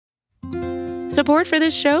Support for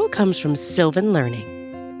this show comes from Sylvan Learning.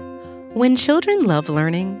 When children love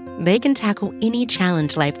learning, they can tackle any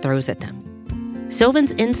challenge life throws at them.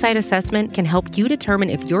 Sylvan's Insight Assessment can help you determine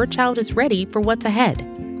if your child is ready for what's ahead.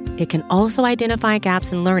 It can also identify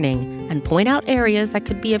gaps in learning and point out areas that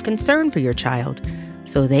could be of concern for your child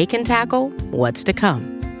so they can tackle what's to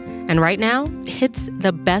come. And right now, it's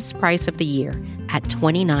the best price of the year at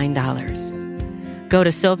 $29. Go to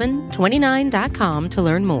sylvan29.com to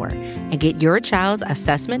learn more and get your child's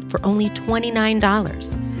assessment for only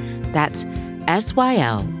 $29. That's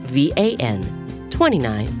SYLVAN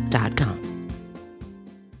 29.com.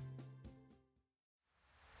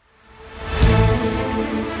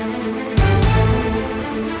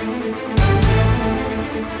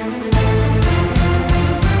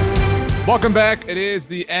 Welcome back. It is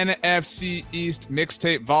the NFC East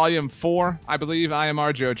Mixtape Vol.4. I believe I am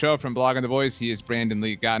RJ Ochoa from Blogging the Boys. He is Brandon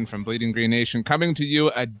Lee Gowton from Bleeding Green Nation, coming to you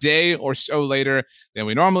a day or so later than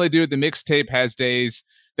we normally do. The mixtape has days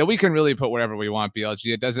that we can really put wherever we want,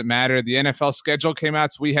 BLG. It doesn't matter. The NFL schedule came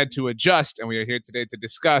out, so we had to adjust, and we are here today to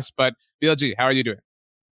discuss. But BLG, how are you doing?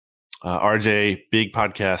 RJ, big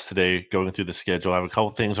podcast today, going through the schedule. I have a couple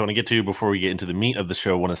things I want to get to before we get into the meat of the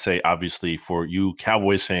show. I want to say, obviously, for you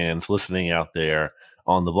Cowboys fans listening out there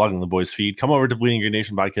on the Blogging the Boys feed, come over to Bleeding Green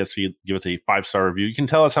Nation podcast feed, give us a 5-star review. You can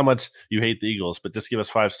tell us how much you hate the Eagles, but just give us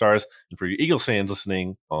 5 stars. And for you Eagles fans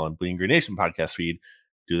listening on Bleeding Green Nation podcast feed,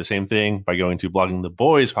 do the same thing by going to Blogging the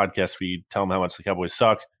Boys podcast feed. Tell them how much the Cowboys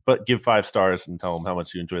suck, but give 5 stars and tell them how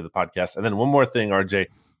much you enjoy the podcast. And then one more thing, RJ,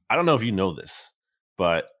 I don't know if you know this,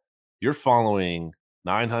 but you're following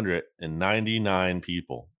 999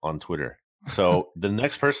 people on Twitter. So the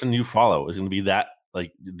next person you follow is going to be that,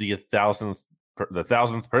 like, the thousandth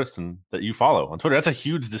person that you follow on Twitter. That's a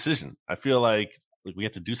huge decision. I feel like we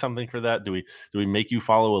have to do something for that. Do we make you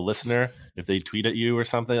follow a listener if they tweet at you or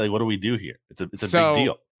something? Like, what do we do here? It's a big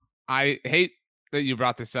deal. I hate that you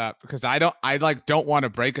brought this up because I don't want to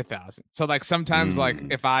break 1,000. So like sometimes like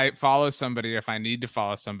if I follow somebody or if I need to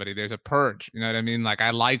follow somebody, there's a purge. You know what I mean? Like I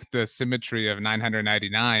like the symmetry of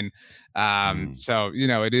 999. So you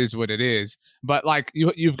know it is what it is. But like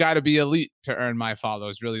you've got to be elite to earn my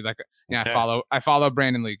follows. Really, like okay. I follow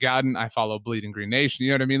Brandon Lee Gowton. I follow Bleeding Green Nation.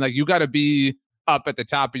 You know what I mean? Like you got to be up at the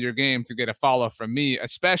top of your game to get a follow from me,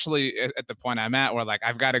 especially at the point I'm at where like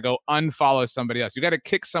I've got to go unfollow somebody else. You got to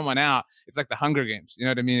kick someone out. It's like the Hunger Games, you know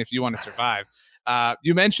what I mean? If you want to survive.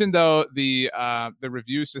 You mentioned though the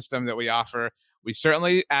review system that we offer. We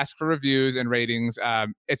certainly ask for reviews and ratings.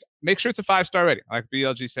 Make sure it's a 5-star rating, like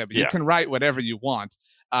BLG said, but you can write whatever you want.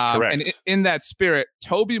 And in that spirit,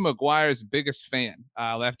 Toby Maguire's biggest fan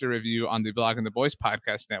left a review on the Blogging the Boys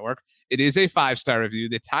podcast network. It is a 5-star review.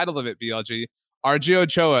 The title of it, BLG, RJ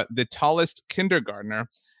Ochoa, the tallest kindergartner.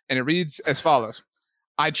 And it reads as follows.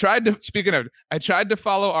 I tried to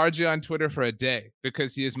follow RJ on Twitter for a day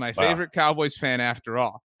because he is my favorite Cowboys fan after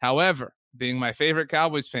all. However, being my favorite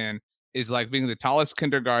Cowboys fan is like being the tallest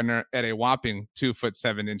kindergartner at a whopping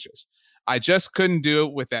 2'7". I just couldn't do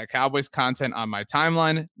it with that Cowboys content on my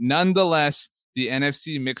timeline. Nonetheless, the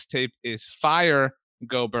NFC mixtape is fire.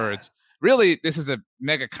 Go Birds. Really, this is a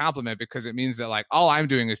mega compliment because it means that like all I'm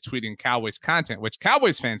doing is tweeting Cowboys content, which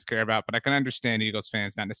Cowboys fans care about, but I can understand Eagles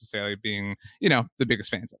fans not necessarily being, you know, the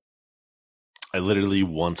biggest fans of. I literally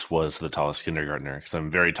once was the tallest kindergartner because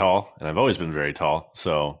I'm very tall and I've always been very tall.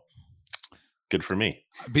 So good for me.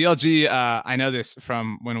 BLG, I know this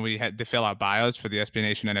from when we had to fill out bios for the SB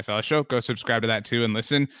Nation NFL show. Go subscribe to that too and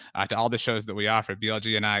listen to all the shows that we offer.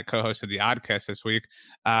 BLG and I co-hosted the Oddcast this week.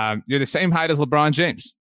 You're the same height as LeBron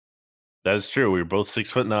James. That is true. We were both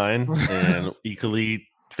 6'9" and equally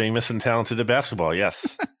famous and talented at basketball.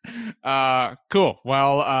 Yes. Cool.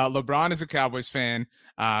 Well, LeBron is a Cowboys fan,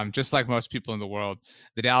 just like most people in the world.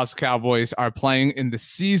 The Dallas Cowboys are playing in the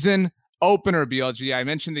season opener, BLG. I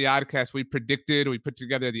mentioned the Oddcast. We put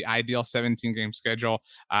together the ideal 17-game schedule.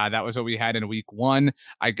 That was what we had in week 1.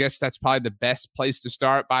 I guess that's probably the best place to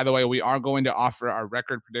start. By the way, we are going to offer our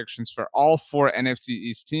record predictions for all 4 NFC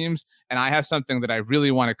East teams. And I have something that I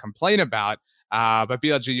really want to complain about. But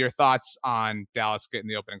BLG, your thoughts on Dallas getting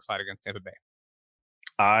the opening slide against Tampa Bay?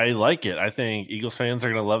 I like it. I think Eagles fans are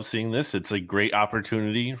going to love seeing this. It's a great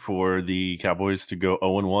opportunity for the Cowboys to go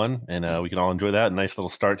 0-1, and we can all enjoy that. A nice little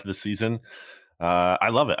start to the season. I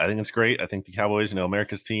love it. I think it's great. I think the Cowboys,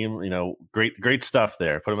 America's team, great stuff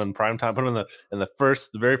there. Put them in prime time. Put them in the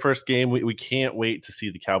very first game. We can't wait to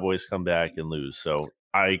see the Cowboys come back and lose. So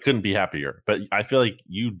I couldn't be happier. But I feel like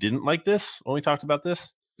you didn't like this when we talked about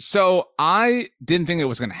this. So I didn't think it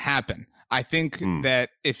was going to happen. I think that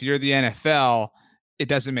if you're the NFL, it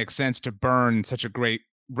doesn't make sense to burn such a great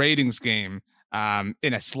ratings game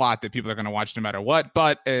in a slot that people are going to watch no matter what.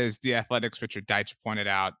 But as the Athletics' Richard Deitch pointed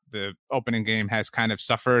out, the opening game has kind of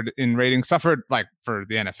suffered in ratings, like for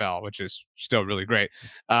the NFL, which is still really great.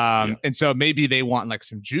 And so maybe they want like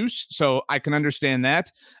some juice. So I can understand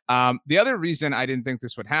that. The other reason I didn't think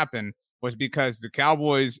this would happen was because the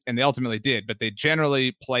Cowboys, and they ultimately did, but they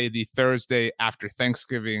generally play the Thursday after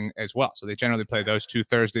Thanksgiving as well. So they generally play those 2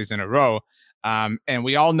 Thursdays in a row. And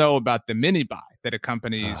we all know about the mini bye that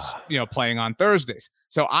accompanies, playing on Thursdays.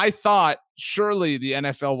 So I thought surely the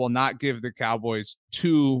NFL will not give the Cowboys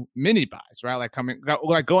 2 mini byes, right?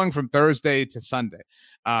 Like going from Thursday to Sunday.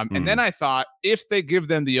 And then I thought if they give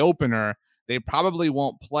them the opener, they probably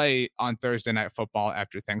won't play on Thursday Night Football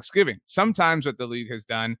after Thanksgiving. Sometimes what the league has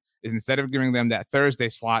done is instead of giving them that Thursday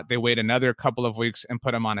slot, they wait another couple of weeks and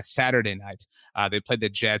put them on a Saturday night. They played the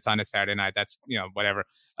Jets on a Saturday night. That's, whatever.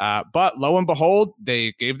 But lo and behold,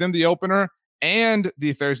 they gave them the opener and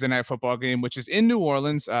the Thursday Night Football game, which is in New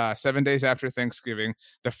Orleans, 7 days after Thanksgiving,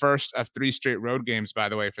 the first of 3 straight road games, by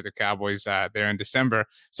the way, for the Cowboys there in December.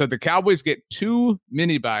 So the Cowboys get 2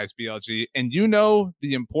 mini byes, BLG, and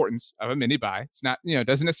the importance of a mini bye. It's not,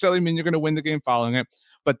 doesn't necessarily mean you're going to win the game following it,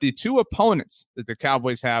 but the 2 opponents that the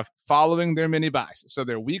Cowboys have following their mini byes. So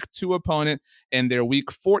their week 2 opponent and their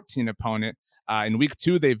week 14 opponent. In week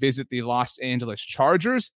 2, they visit the Los Angeles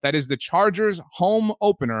Chargers. That is the Chargers' home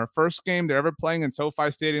opener, first game they're ever playing in SoFi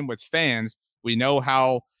Stadium with fans. We know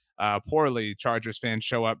how poorly Chargers fans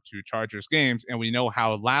show up to Chargers games, and we know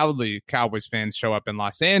how loudly Cowboys fans show up in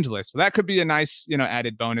Los Angeles. So that could be a nice,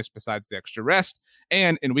 added bonus besides the extra rest.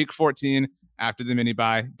 And in week 14, after the mini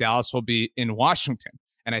bye, Dallas will be in Washington.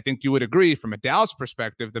 And I think you would agree from a Dallas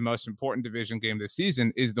perspective, the most important division game this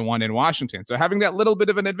season is the one in Washington. So having that little bit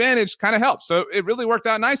of an advantage kind of helps. So it really worked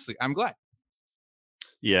out nicely. I'm glad.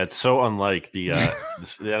 Yeah, it's so unlike the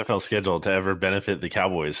NFL schedule to ever benefit the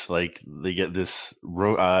Cowboys. Like they get this,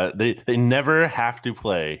 they never have to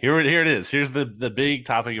play. Here it is. Here's the big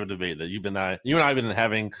topic of debate that you and I have been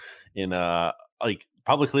having in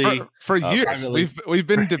publicly for years. Privately. We've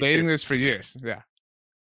been debating this for years. Yeah.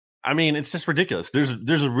 I mean, it's just ridiculous. There's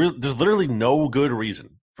literally no good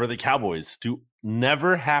reason for the Cowboys to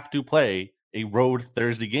never have to play a road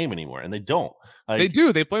Thursday game anymore, and they don't. They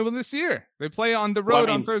do. They play one this year. They play on the road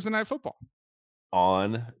on Thursday Night Football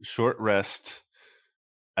on short rest,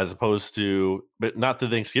 as opposed to, but not the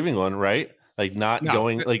Thanksgiving one, right? Like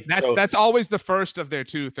that's always the first of their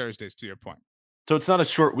 2 Thursdays. To your point. So it's not a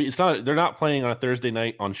short week. They're not playing on a Thursday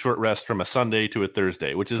night on short rest from a Sunday to a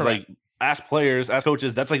Thursday, which is correct. Like. As players, as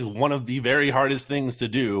coaches, that's like one of the very hardest things to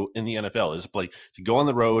do in the NFL is like to go on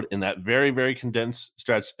the road in that very, very condensed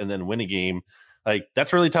stretch and then win a game. Like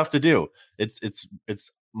that's really tough to do. It's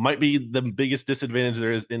might be the biggest disadvantage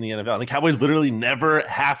there is in the NFL. And the Cowboys literally never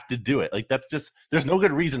have to do it. Like that's just, there's no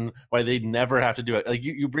good reason why they never have to do it. Like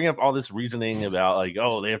you bring up all this reasoning about like,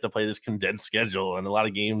 oh, they have to play this condensed schedule and a lot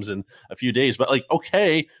of games in a few days, but like,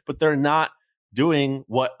 okay, but they're not doing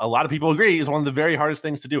what a lot of people agree is one of the very hardest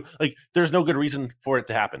things to do. Like there's no good reason for it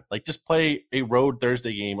to happen. Like just play a road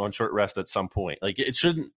Thursday game on short rest at some point. Like it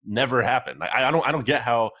shouldn't never happen. I don't get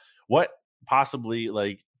what possibly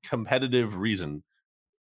like competitive reason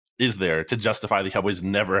is there to justify the Cowboys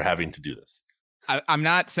never having to do this. I'm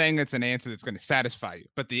not saying it's an answer that's going to satisfy you,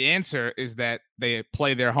 but the answer is that they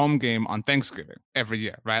play their home game on Thanksgiving every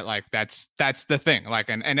year, right? Like that's the thing. Like,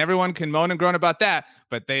 and everyone can moan and groan about that,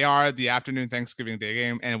 but they are the afternoon Thanksgiving Day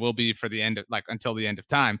game and will be for the end of until the end of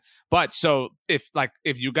time. But so if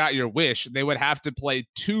you got your wish, they would have to play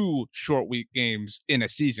 2 short week games in a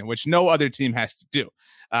season, which no other team has to do.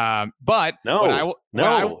 But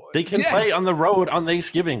they can play on the road on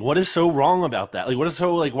Thanksgiving. What is so wrong about that? Like, what is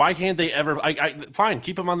so like? Why can't they ever? Fine,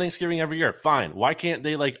 keep them on Thanksgiving every year. Fine. Why can't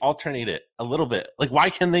they like alternate it a little bit? Like, why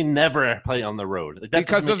can they never play on the road? Like, that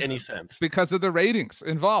doesn't make any sense. Because of the ratings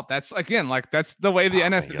involved. That's again, that's the way the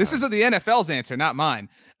NFL. This is the NFL's answer, not mine.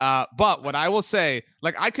 But what I will say,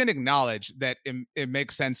 like, I can acknowledge that it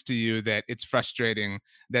makes sense to you that it's frustrating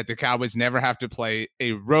that the Cowboys never have to play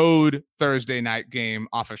a road Thursday night game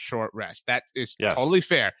off a short rest. That is totally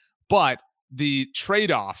fair. But the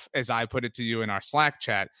trade-off, as I put it to you in our Slack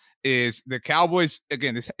chat, is the Cowboys,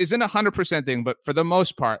 again, this isn't 100% thing, but for the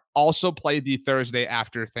most part, also play the Thursday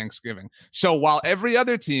after Thanksgiving. So while every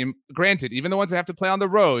other team, granted, even the ones that have to play on the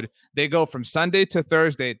road, they go from Sunday to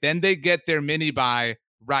Thursday, then they get their mini bye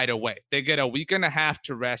right away. They get a week and a half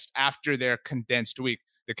to rest after their condensed week.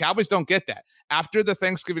 The Cowboys don't get that. After the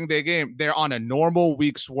Thanksgiving Day game, they're on a normal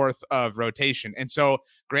week's worth of rotation. And so,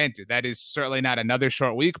 granted, that is certainly not another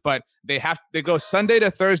short week, but they go Sunday to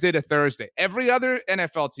Thursday to Thursday. Every other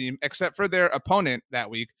NFL team, except for their opponent that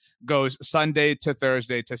week, goes Sunday to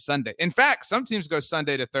Thursday to Sunday. In fact, some teams go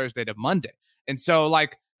Sunday to Thursday to Monday. And so,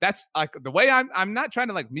 like, that's like the way I'm not trying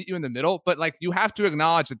to like meet you in the middle, but like you have to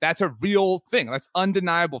acknowledge that that's a real thing. That's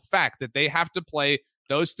undeniable fact that they have to play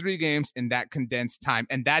those 3 games in that condensed time.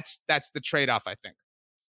 And that's the trade-off, I think.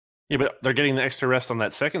 Yeah, but they're getting the extra rest on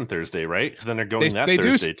that second Thursday, right? Because then they're going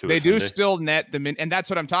Thursday to They do still net them in, and that's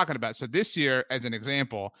what I'm talking about. So this year, as an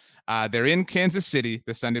example, they're in Kansas City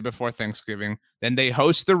the Sunday before Thanksgiving. Then they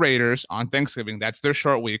host the Raiders on Thanksgiving. That's their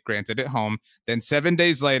short week, granted at home. Then 7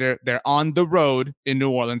 days later, they're on the road in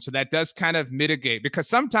New Orleans. So that does kind of mitigate, because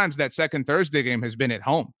sometimes that second Thursday game has been at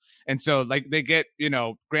home. And so like they get,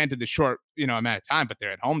 granted the short, amount of time, but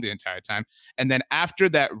they're at home the entire time. And then after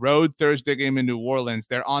that road Thursday game in New Orleans,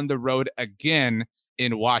 they're on the road again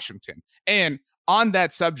in Washington. And on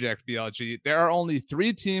that subject, BLG, there are only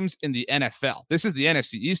 3 teams in the NFL. This is the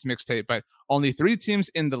NFC East mixtape, but only 3 teams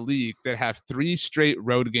in the league that have 3 straight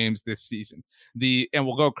road games this season. And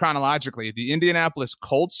we'll go chronologically. The Indianapolis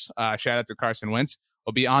Colts, shout out to Carson Wentz,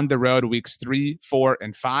 will be on the road weeks 3, 4,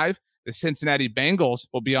 and 5. The Cincinnati Bengals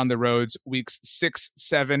will be on the roads weeks 6,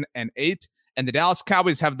 7, and 8. And the Dallas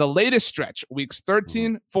Cowboys have the latest stretch, weeks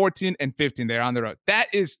 13, 14, and 15. They're on the road. That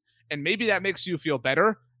is, and maybe that makes you feel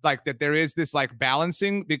better, like that there is this like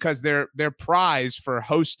balancing, because their prize for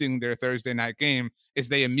hosting their Thursday night game is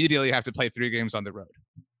they immediately have to play 3 games on the road.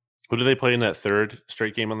 Who do they play in that third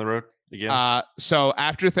straight game on the road again? So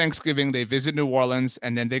after Thanksgiving, they visit New Orleans,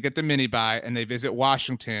 and then they get the mini bye, and they visit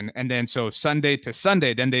Washington. And then so Sunday to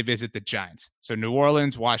Sunday, then they visit the Giants. So New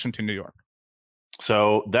Orleans, Washington, New York.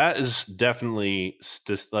 So that is definitely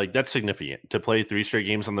that's significant to play 3 straight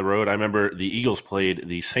games on the road. I remember the Eagles played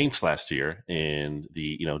the Saints last year, and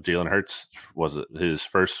Jalen Hurts was his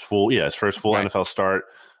first full right. NFL start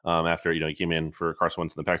after he came in for Carson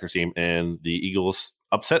Wentz in the Packers team, and the Eagles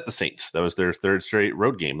upset the Saints. That was their 3rd straight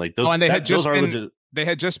road game. Like those, and they had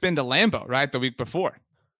just been to Lambeau, right, the week before.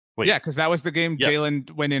 Wait, yeah, because that was the game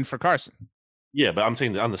Jalen went in for Carson. Yeah, but I'm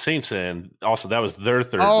saying that on the Saints end, also that was their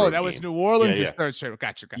 3rd. Oh, that was New Orleans' 3rd straight.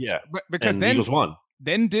 Gotcha. Yeah, but because then the Eagles won.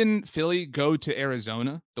 Then didn't Philly go to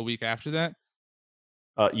Arizona the week after that?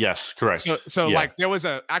 Yes, correct. So like there was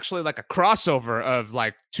actually a crossover of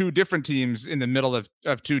like 2 different teams in the middle of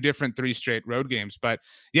 2 different 3 straight road games. But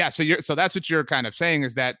yeah, so that's what you're kind of saying,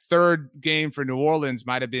 is that 3rd game for New Orleans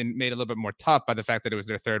might have been made a little bit more tough by the fact that it was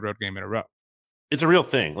their 3rd road game in a row. It's a real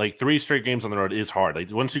thing. Like 3 straight games on the road is hard.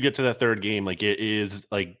 Like once you get to that 3rd game, like it is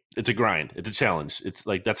like it's a grind. It's a challenge. It's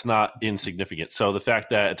like that's not insignificant. So the fact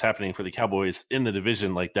that it's happening for the Cowboys in the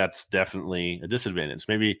division, like that's definitely a disadvantage.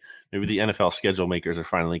 Maybe the NFL schedule makers are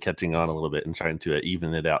finally catching on a little bit and trying to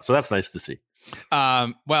even it out. So that's nice to see.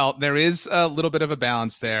 Well, there is a little bit of a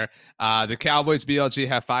balance there. The Cowboys BLG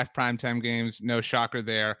have 5 primetime games. No shocker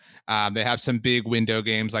there. They have some big window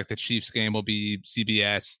games, like the Chiefs game will be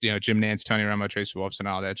CBS, Jim Nantz, Tony Romo, Tracy Wolfson, and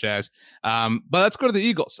all that jazz. But let's go to the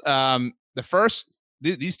Eagles.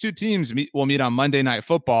 These 2 teams will meet on Monday Night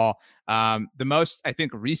Football. The most, I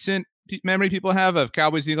think, recent memory people have of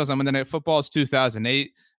Cowboys Eagles on Monday Night Football is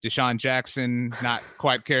 2008. Deshaun Jackson not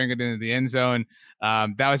quite carrying it into the end zone.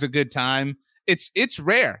 That was a good time. It's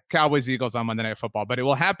rare, Cowboys Eagles on Monday Night Football, but it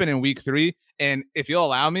will happen in week 3. And if you'll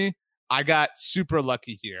allow me, I got super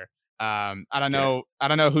lucky here. I don't know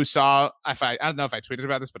who saw. I don't know if I tweeted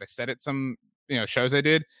about this, but I said it some shows I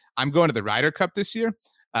did. I'm going to the Ryder Cup this year.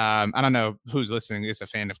 I don't know who's listening is a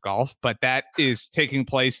fan of golf, but that is taking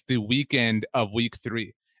place the weekend of week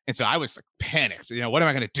 3. And so I was like panicked. What am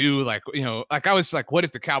I going to do? I was like, what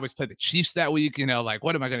if the Cowboys play the Chiefs that week?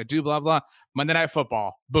 What am I going to do? Blah, blah. Monday Night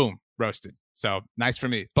Football. Boom. Roasted. So nice for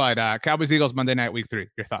me. But Cowboys Eagles Monday night week 3.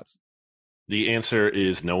 Your thoughts? The answer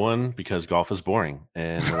is no one, because golf is boring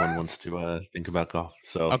and no one wants to think about golf.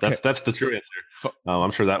 So okay. That's the true answer.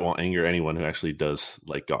 I'm sure that won't anger anyone who actually does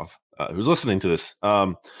like golf, who's listening to this.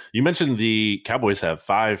 You mentioned the Cowboys have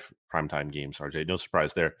 5 primetime games, RJ. No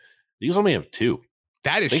surprise there. The Eagles only have 2.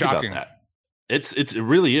 That is shocking. It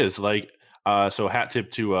really is. So hat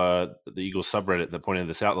tip to the Eagles subreddit that pointed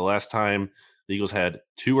this out. The last time the Eagles had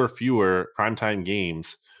 2 or fewer primetime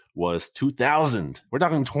games was 2000. We're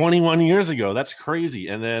talking 21 years ago. That's crazy.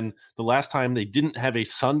 And then the last time they didn't have a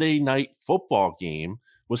Sunday night football game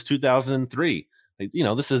was 2003.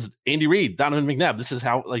 This is Andy Reid, Donovan McNabb. This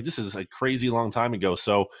is a crazy long time ago.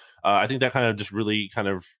 So I think that kind of just really kind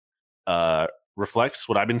of reflects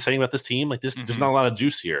what I've been saying about this team. Like this, there's not a lot of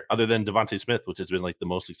juice here other than Devontae Smith, which has been like the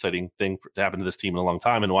most exciting thing to happen to this team in a long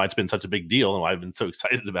time, and why it's been such a big deal and why I've been so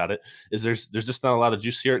excited about it is there's just not a lot of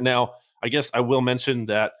juice here. Now, I guess I will mention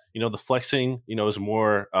that, the flexing, is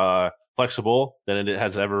more flexible than it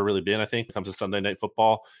has ever really been, I think, when it comes to Sunday Night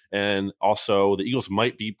Football. And also the Eagles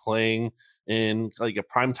might be playing in like a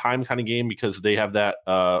prime time kind of game because they have that,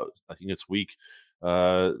 I think it's week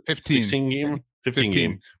 15 game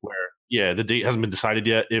where, the date hasn't been decided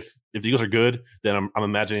yet. If the Eagles are good, then I'm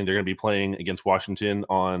imagining they're going to be playing against Washington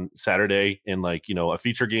on Saturday in a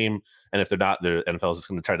feature game. And if they're not, the NFL is just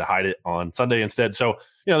going to try to hide it on Sunday instead. So,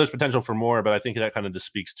 there's potential for more, but I think that kind of just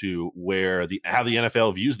speaks to where how the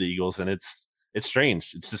NFL views the Eagles. And it's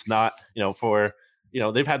strange. It's just not,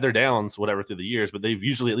 they've had their downs, whatever, through the years, but they've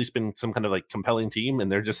usually at least been some kind of like compelling team,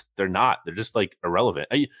 and they're just like irrelevant.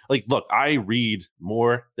 Look, I read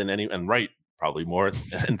more than and write probably more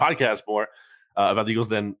and podcast more about the Eagles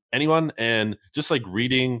than anyone. And just like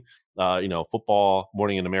reading, Football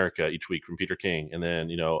Morning in America each week from Peter King, and then,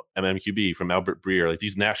 MMQB from Albert Breer, like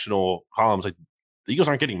these national columns, like the Eagles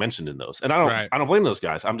aren't getting mentioned in those. And I don't blame those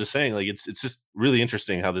guys. I'm just saying, like, it's just really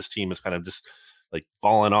interesting how this team is kind of just like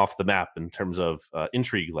fallen off the map in terms of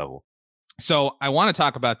intrigue level. So I want to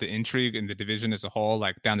talk about the intrigue in the division as a whole,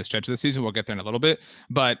 like down the stretch of the season. We'll get there in a little bit,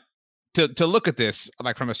 but to look at this,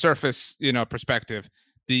 like from a surface, perspective,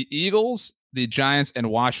 the Eagles, the Giants, and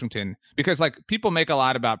Washington, because like people make a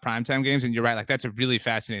lot about primetime games, and you're right, like that's a really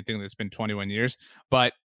fascinating thing that's been 21 years.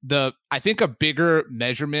 But I think a bigger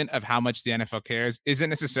measurement of how much the NFL cares isn't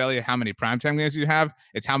necessarily how many primetime games you have,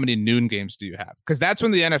 it's how many noon games do you have. Because that's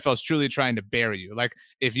when the NFL is truly trying to bury you. Like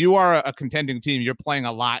if you are a contending team, you're playing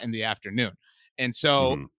a lot in the afternoon. And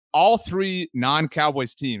so all three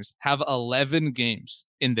non-Cowboys teams have 11 games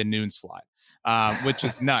in the noon slot, which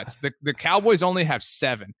is nuts. The Cowboys only have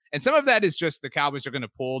 7. And some of that is just the Cowboys are going to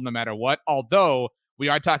pull no matter what. Although we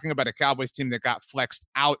are talking about a Cowboys team that got flexed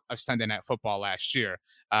out of Sunday Night Football last year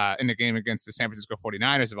in a game against the San Francisco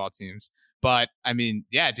 49ers of all teams. But, I mean,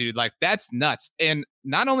 yeah, dude, like that's nuts. And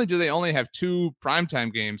not only do they only have 2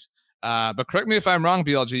 primetime games, but correct me if I'm wrong,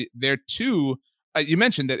 BLG, they're 2 you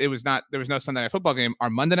mentioned that there was no Sunday Night Football game, are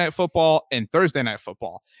Monday Night Football and Thursday Night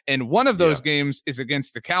Football. And one of those games is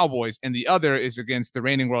against the Cowboys and the other is against the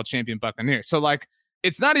reigning world champion Buccaneers. So like,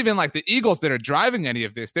 it's not even like the Eagles that are driving any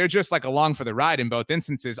of this. They're just like along for the ride in both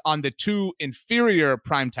instances on the 2 inferior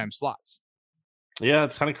primetime slots. Yeah,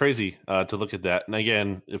 it's kind of crazy to look at that. And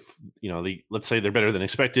again, if let's say they're better than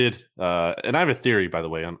expected, and I have a theory, by the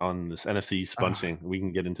way, on this NFC East bunching. We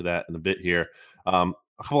can get into that in a bit here.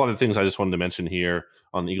 A couple other things I just wanted to mention here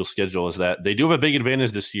on the Eagles schedule is that they do have a big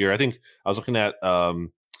advantage this year. I think I was looking at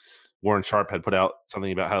Warren Sharp had put out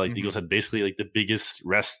something about how like the Eagles had basically like the biggest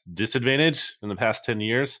rest disadvantage in the past 10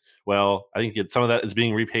 years. Well, I think some of that is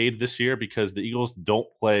being repaid this year because the Eagles don't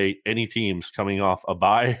play any teams coming off a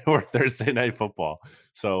bye or Thursday Night Football.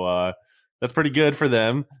 So that's pretty good for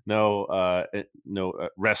them. No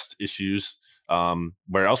rest issues.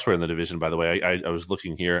 Where elsewhere in the division, by the way, I was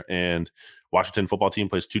looking here, and Washington football team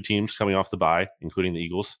plays 2 teams coming off the bye, including the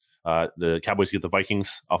Eagles. The Cowboys get the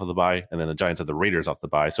Vikings off of the bye, and then the Giants have the Raiders off the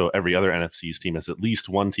bye. So every other NFC's team has at least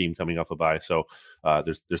one team coming off a bye. So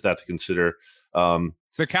there's that to consider.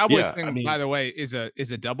 The Cowboys thing, by the way, is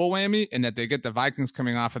a double whammy in that they get the Vikings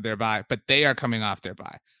coming off of their bye, but they are coming off their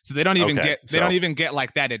bye, so they don't even don't even get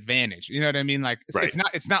like that advantage. You know what I mean? Like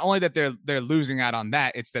it's not only that they're losing out on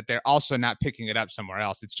that, it's that they're also not picking it up somewhere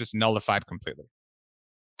else. It's just nullified completely.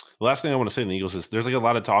 The last thing I want to say in the Eagles is there's like a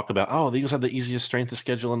lot of talk about, the Eagles have the easiest strength of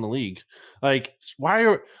schedule in the league. Like, why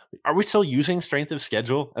are we still using strength of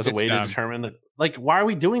schedule as a way to determine? Like, why are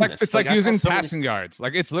we doing this? It's like using passing yards.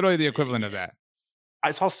 Like, it's literally the equivalent of that.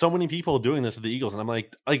 I saw so many people doing this with the Eagles, and I'm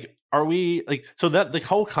like, are we like? So that the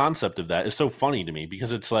whole concept of that is so funny to me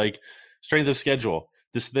because it's like strength of schedule,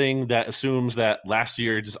 this thing that assumes that last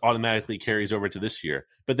year just automatically carries over to this year.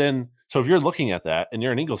 But then, so if you're looking at that and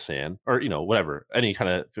you're an Eagles fan, or whatever, any kind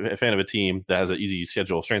of fan of a team that has an easy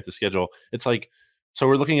schedule, strength of schedule, it's like, so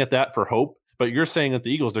we're looking at that for hope. But you're saying that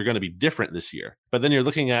the Eagles are going to be different this year. But then you're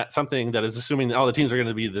looking at something that is assuming that all the teams are going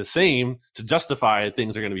to be the same to justify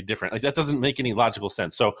things are going to be different. Like that doesn't make any logical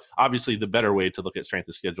sense. So obviously the better way to look at strength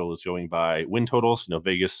of schedule is going by win totals,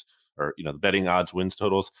 Vegas or, the betting odds wins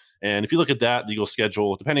totals. And if you look at that, the Eagles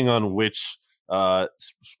schedule, depending on which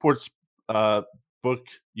sports book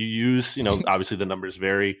you use, obviously the numbers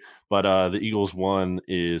vary, but the Eagles one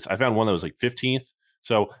is, I found one that was like 15th.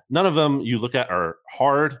 So none of them you look at are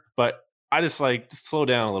hard, but I just like to slow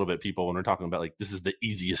down a little bit, people, when we're talking about like this is the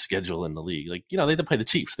easiest schedule in the league. Like, they have to play the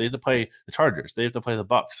Chiefs, they have to play the Chargers, they have to play the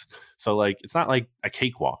Bucks. So like it's not like a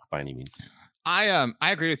cakewalk by any means. I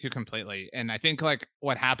agree with you completely, and I think like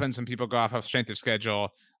what happens when people go off of strength of schedule,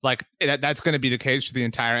 like that's going to be the case for the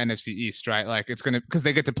entire NFC East, right? Like it's going to because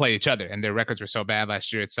they get to play each other, and their records were so bad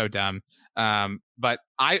last year. It's so dumb. But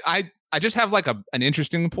I just have like an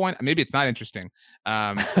interesting point. Maybe it's not interesting,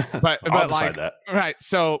 but like that. Right.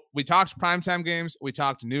 So we talked primetime games, we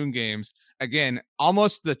talked noon games. Again,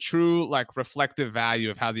 almost the true like reflective value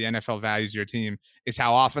of how the NFL values your team is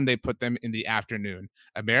how often they put them in the afternoon.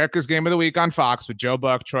 America's Game of the Week on Fox with Joe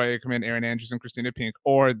Buck, Troy Aikman, Aaron Andrews, and Christina Pink,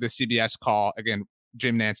 or the CBS call again,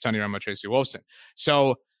 Jim Nantz, Tony Romo, Tracy Wolfson.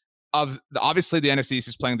 So obviously the NFC East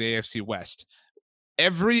is playing the AFC West.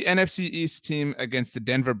 Every NFC East team against the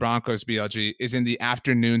Denver Broncos, BLG, is in the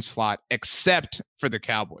afternoon slot, except for the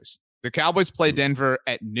Cowboys. The Cowboys play Denver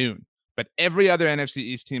at noon, but every other NFC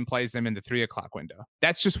East team plays them in the 3:00 window.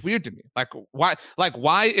 That's just weird to me. Like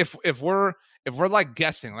why? If we're like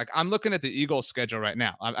guessing, like I'm looking at the Eagles schedule right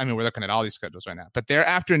now. I mean, we're looking at all these schedules right now, but their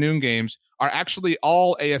afternoon games are actually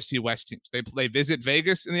all AFC West teams. They visit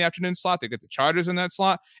Vegas in the afternoon slot. They get the Chargers in that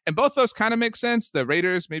slot, and both those kind of make sense. The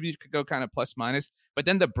Raiders, maybe you could go kind of plus minus, but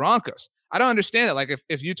then the Broncos, I don't understand it. Like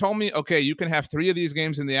if you told me, okay, you can have 3 of these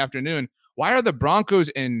games in the afternoon, why are the Broncos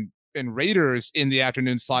and Raiders in the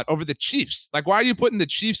afternoon slot over the Chiefs? Like, why are you putting the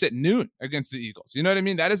Chiefs at noon against the Eagles? You know what I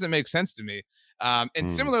mean? That doesn't make sense to me. And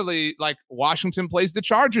similarly, like Washington plays the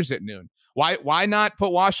Chargers at noon. Why not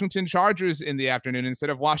put Washington Chargers in the afternoon instead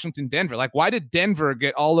of Washington Denver? Like, why did Denver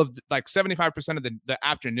get all of like 75% of the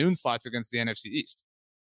afternoon slots against the NFC East?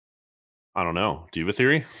 I don't know. Do you have a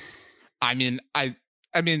theory? I mean,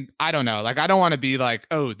 I don't know. Like, I don't want to be like,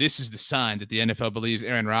 oh, this is the sign that the NFL believes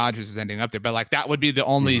Aaron Rodgers is ending up there. But like, that would be the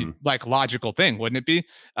only like logical thing, wouldn't it be?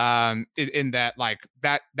 In that, like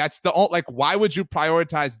that's the only, like, why would you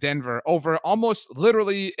prioritize Denver over almost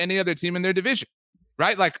literally any other team in their division?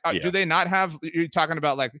 Right? Like, do they not have? You're talking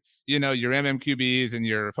about like, you know, your MMQBs and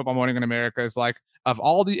your Football Morning in America is like, of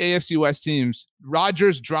all the AFC West teams,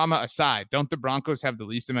 Rodgers drama aside, don't the Broncos have the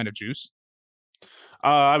least amount of juice?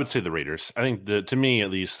 I would say the Raiders. I think to me, at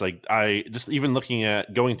least, like I just even looking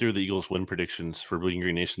at going through the Eagles win predictions for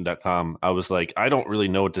bleedinggreennation.com, I was like, I don't really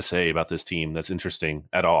know what to say about this team that's interesting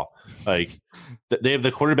at all. Like they have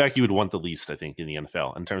the quarterback you would want the least, I think, in the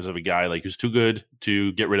NFL in terms of a guy like who's too good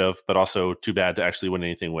to get rid of, but also too bad to actually win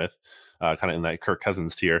anything with, kind of in that Kirk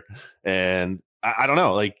Cousins tier. And I don't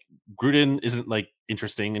know, like Gruden isn't like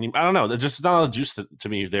interesting, and I don't know. There's just not a lot of juice to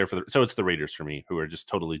me there so it's the Raiders for me, who are just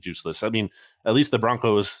totally juiceless. I mean, at least the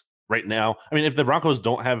Broncos right now. I mean, if the Broncos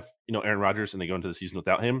don't have Aaron Rodgers and they go into the season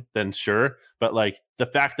without him, then sure. But like the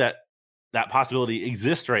fact that possibility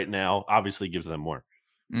exists right now obviously gives them more.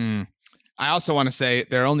 I also want to say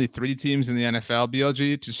there are only 3 teams in the NFL,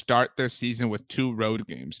 BLG, to start their season with 2 road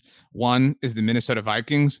games. One is the Minnesota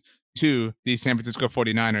Vikings. 2, the San Francisco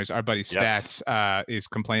 49ers. Our buddy Stats is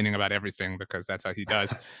complaining about everything because that's how he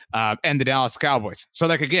does. And the Dallas Cowboys. So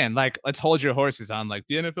like, again, like let's hold your horses on like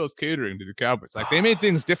the NFL's catering to the Cowboys. Like they made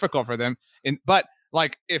things difficult for them. But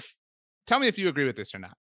like, tell me if you agree with this or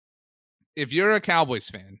not. If you're a Cowboys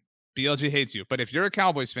fan, BLG hates you, but if you're a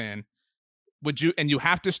Cowboys fan, would you, and you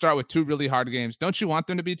have to start with 2 really hard games, don't you want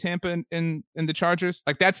them to be Tampa in the Chargers?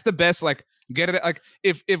 Like that's the best, like get it. Like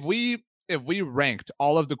if we ranked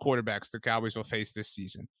all of the quarterbacks the Cowboys will face this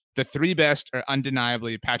season, the 3 best are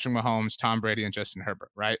undeniably Patrick Mahomes, Tom Brady, and Justin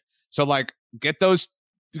Herbert, right? So like get 2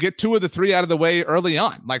 of the 3 out of the way early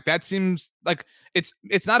on. Like that seems like it's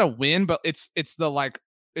not a win, but it's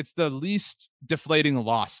the least deflating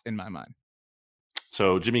loss in my mind.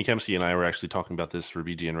 So Jimmy Kempsey and I were actually talking about this for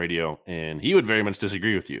BGN Radio, and he would very much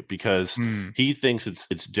disagree with you because he thinks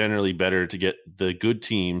it's generally better to get the good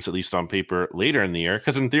teams, at least on paper, later in the year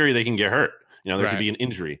because in theory they can get hurt. There could be an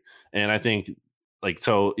injury, and I think and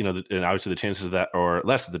obviously the chances of that are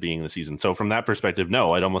less at the beginning of the season. So from that perspective,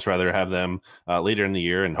 no, I'd almost rather have them later in the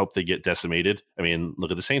year and hope they get decimated. I mean,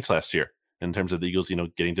 look at the Saints last year in terms of the Eagles,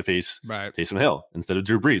 getting to face Taysom Hill instead of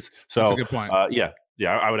Drew Brees. So that's a good point.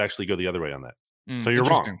 I would actually go the other way on that. So you're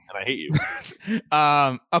wrong, and I hate you.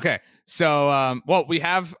 Okay, so well, we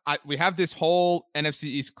have this whole NFC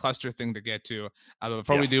East cluster thing to get to.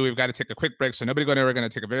 Before we do, we've got to take a quick break. So nobody go anywhere. We're going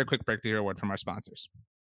to take a very quick break to hear a word from our sponsors.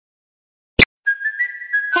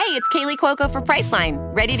 Hey, it's Kaylee Cuoco for Priceline.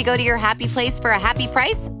 Ready to go to your happy place for a happy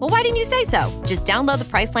price? Well, why didn't you say so? Just download the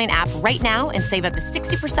Priceline app right now and save up to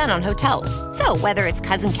 60% on hotels. So whether it's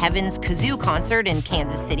Cousin Kevin's Kazoo Concert in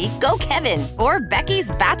Kansas City, go Kevin, or Becky's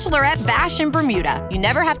Bachelorette Bash in Bermuda, you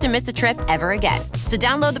never have to miss a trip ever again. So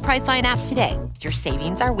download the Priceline app today. Your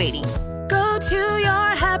savings are waiting. Go to your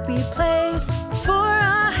happy place for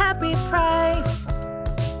a happy price.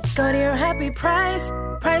 Go to your happy price,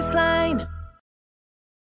 Priceline.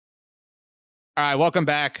 All right, welcome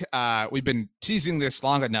back. We've been teasing this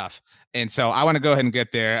long enough, and so I want to go ahead and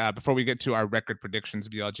get there before we get to our record predictions.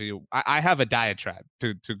 BLG, I have a diatribe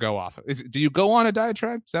to go off of. Do you go on a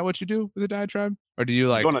diatribe? Is that what you do with a diatribe, or do you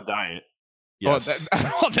like go on a diet? Yes.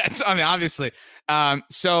 That's I mean, obviously.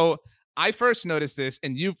 So I first noticed this,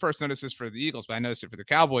 and you first noticed this for the Eagles, but I noticed it for the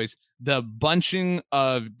Cowboys, the bunching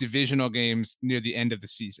of divisional games near the end of the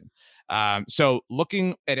season. So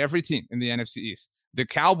looking at every team in the NFC East, the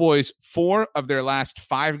Cowboys, 4 of their last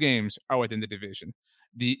 5 games are within the division.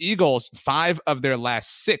 The Eagles, 5 of their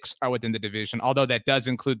last 6 are within the division, although that does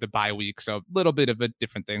include the bye week. So a little bit of a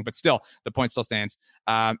different thing, but still, the point still stands.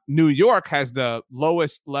 New York has the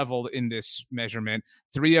lowest level in this measurement.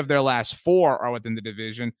 3 of their last 4 are within the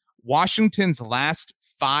division. Washington's last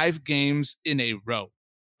 5 games in a row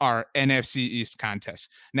are NFC East contests.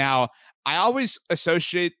 Now, I always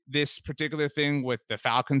associate this particular thing with the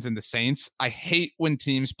Falcons and the Saints. I hate when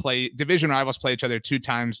teams play, division rivals play each other 2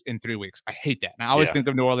 times in 3 weeks. I hate that. And I always think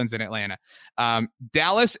of New Orleans and Atlanta.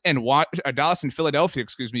 Dallas and Philadelphia,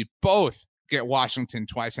 both get Washington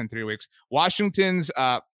twice in 3 weeks. Washington's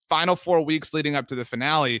final 4 weeks leading up to the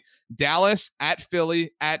finale, Dallas at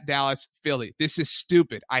Philly, at Dallas, Philly. This is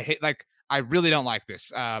stupid. I really don't like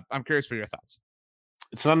this. I'm curious for your thoughts.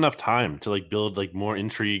 It's not enough time to like build like more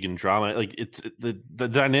intrigue and drama. Like it's the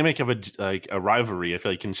dynamic of a rivalry. I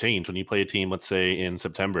feel like can change when you play a team, let's say in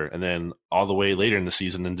September, and then all the way later in the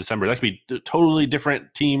season in December. That could be totally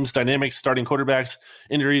different teams, dynamics, starting quarterbacks,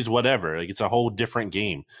 injuries, whatever. Like it's a whole different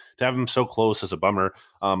game. To have them so close is a bummer.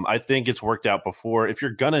 I think it's worked out before. If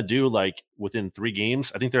you're gonna do like within 3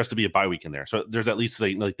 games, I think there has to be a bye week in there. So there's at least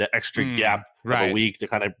like the extra gap of a week to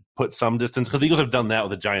kind of put some distance, because the Eagles have done that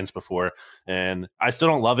with the Giants before, and I still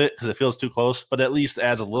don't love it because it feels too close, but at least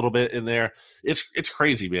adds a little bit in there. It's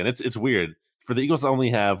crazy, man. It's weird for the Eagles to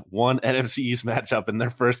only have 1 NFC East matchup in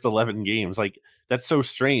their first 11 games. Like that's so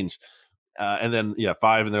strange. And then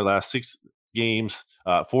 5 in their last 6 games,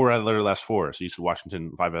 4 out of their last 4. So you said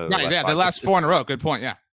Washington 5 out of their last 5. The last 4 in a row. Good point.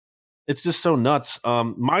 Yeah. It's just so nuts.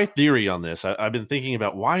 My theory on this, I've been thinking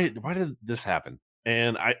about why did this happen?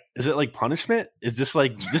 And is it like punishment? Is this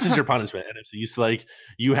like, this is your punishment, NFC East? Like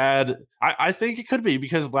you had, I think it could be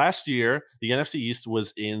because last year the NFC East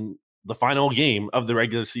was in the final game of the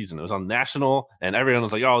regular season. It was on national, and everyone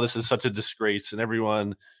was like, oh, this is such a disgrace. And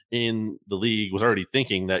everyone in the league was already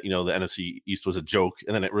thinking that, the NFC East was a joke.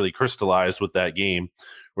 And then it really crystallized with that game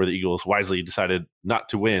where the Eagles wisely decided not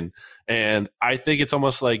to win. And I think it's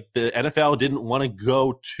almost like the NFL didn't want to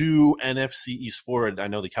go to NFC East forward. I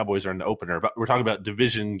know the Cowboys are in the opener, but we're talking about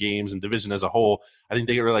division games and division as a whole. I think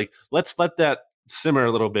they were like, let's let that simmer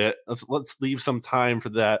a little bit. Let's leave some time for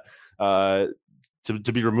that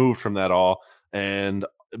to be removed from that all. And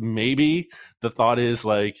maybe the thought is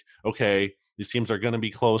like, okay, these teams are going to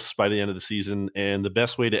be close by the end of the season, and the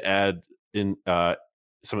best way to add in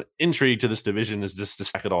some intrigue to this division is just to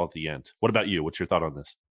stack it all at the end. What about you? What's your thought on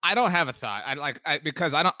this? I don't have a thought.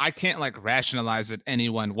 Because I can't like rationalize it any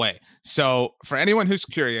one way. So for anyone who's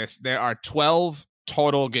curious, there are 12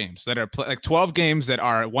 total games that are 12 games that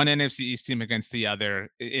are one NFC East team against the other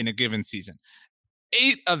in a given season.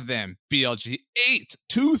 8 of them, BLG, 8,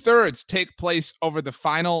 2/3 take place over the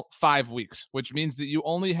final 5 weeks, which means that you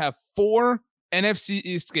only have 4 NFC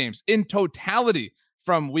East games in totality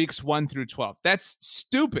from weeks 1 through 12. That's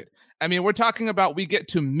stupid. I mean, we're talking about we get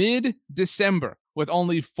to mid-December with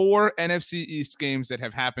only 4 NFC East games that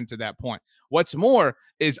have happened to that point. What's more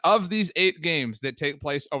is of these 8 games that take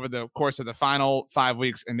place over the course of the final 5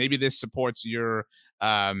 weeks, and maybe this supports your,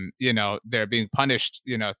 they're being punished,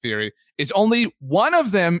 theory, is only one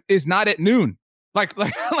of them is not at noon.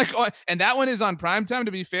 And that one is on primetime,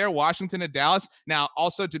 to be fair. Washington at Dallas. Now,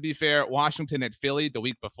 also to be fair, Washington at Philly the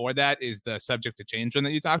week before that is the subject to change one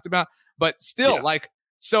that you talked about. But still,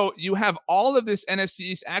 so you have all of this NFC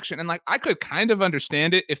East action. And I could kind of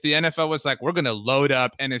understand it if the NFL was like, we're going to load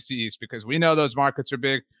up NFC East because we know those markets are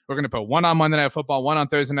big. We're going to put one on Monday Night Football, one on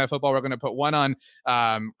Thursday Night Football. We're going to put one on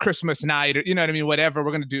Christmas night, or, you know what I mean? Whatever.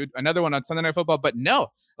 We're going to do another one on Sunday Night Football. But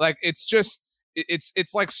no, it's just,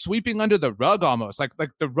 it's like sweeping under the rug almost, like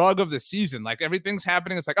the rug of the season. Like everything's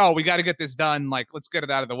happening. It's like, oh, we got to get this done. Like, let's get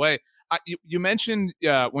it out of the way. You mentioned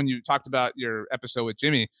when you talked about your episode with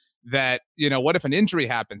Jimmy that, what if an injury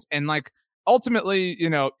happens? And ultimately,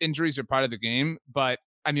 injuries are part of the game. But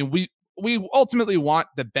I mean, we ultimately want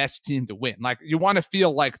the best team to win. Like you want to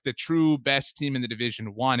feel like the true best team in the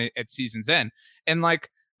division won it at season's end. And like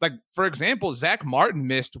for example, Zach Martin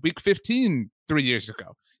missed week 15 3 years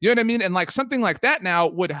ago. You know what I mean? And something like that now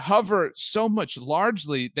would hover so much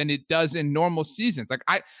largely than it does in normal seasons.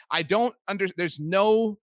 I don't there's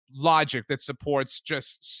no logic that supports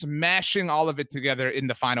just smashing all of it together in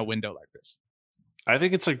the final window like this? I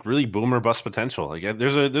think it's like really boom or bust potential. Like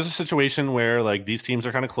there's a situation where like these teams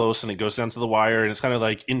are kind of close and it goes down to the wire and it's kind of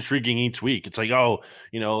like intriguing each week. It's like,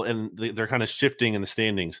 and they're kind of shifting in the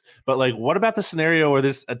standings. But like, what about the scenario where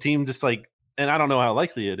there's a team just like, and I don't know how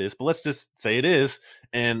likely it is, but let's just say it is,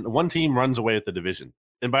 and one team runs away with the division.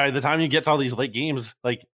 And by the time you get to all these late games,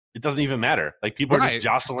 like it doesn't even matter. Like people are just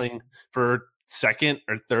jostling for second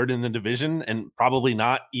or third in the division and probably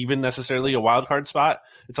not even necessarily a wild card spot.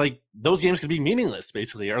 It's like those games could be meaningless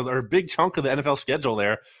basically, or a big chunk of the NFL schedule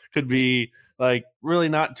there could be like really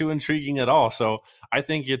not too intriguing at all. So I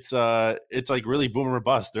think it's like really boom or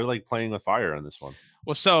bust. They're like playing with fire on this one.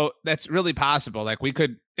 Well, so that's really possible. Like we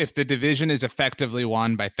could, if the division is effectively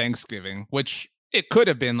won by Thanksgiving, which it could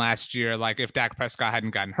have been last year, like if Dak Prescott hadn't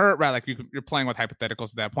gotten hurt, right? Like you're playing with hypotheticals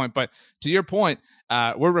at that point. But to your point,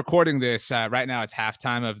 we're recording this right now. It's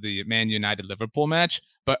halftime of the Man United Liverpool match.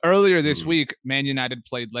 But earlier this week, Man United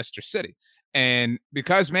played Leicester City. And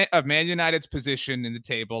because of Man United's position in the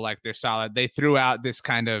table, like they're solid, they threw out this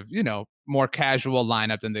kind of, more casual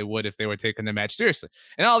lineup than they would if they were taking the match seriously.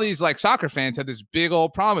 And all these like soccer fans had this big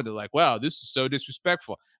old problem with it. Like, wow, this is so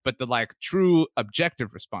disrespectful. But the like true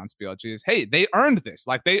objective response, BLG, is, hey, they earned this.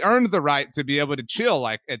 Like they earned the right to be able to chill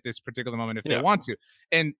like at this particular moment if they want to.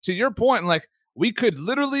 And to your point, like we could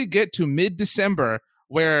literally get to mid-December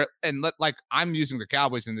where, like I'm using the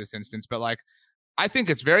Cowboys in this instance, but like I think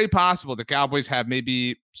it's very possible the Cowboys have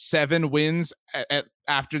maybe 7 wins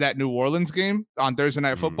after that New Orleans game on Thursday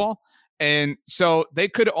Night Football. And so they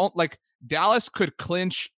could, like Dallas could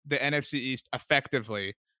clinch the NFC East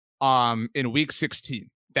effectively in week 16,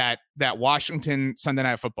 that Washington Sunday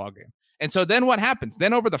Night Football game. And so then what happens?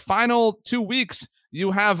 Then over the final 2 weeks,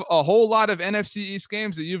 you have a whole lot of NFC East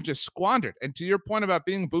games that you've just squandered. And to your point about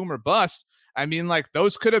being boom or bust, I mean, like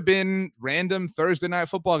those could have been random Thursday Night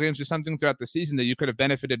Football games or something throughout the season that you could have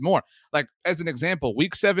benefited more. Like as an example,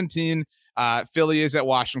 week 17, Philly is at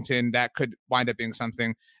Washington. That could wind up being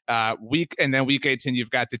something. Week 18, you've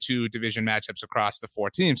got the 2 division matchups across the 4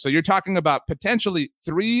 teams. So you're talking about potentially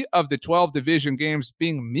 3 of the 12 division games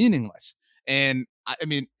being meaningless. And I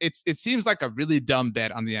mean, it seems like a really dumb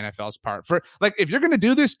bet on the NFL's part. For like, if you're going to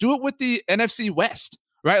do this, do it with the NFC West.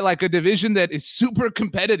 Right? Like a division that is super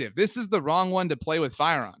competitive. This is the wrong one to play with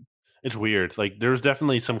fire on. It's weird. Like there's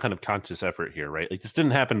definitely some kind of conscious effort here, right? Like this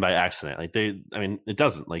didn't happen by accident. Like it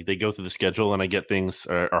doesn't. Like they go through the schedule and I get things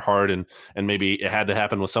are hard and maybe it had to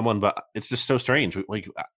happen with someone, but it's just so strange. Like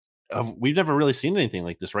we've never really seen anything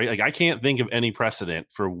like this, right? Like I can't think of any precedent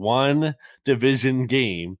for one division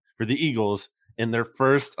game for the Eagles in their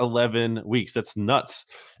first 11 weeks. That's nuts.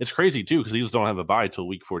 It's crazy too, because the Eagles don't have a bye till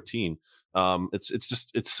week 14.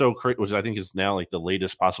 It's so crazy, which I think is now like the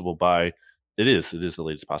latest possible bye. It is the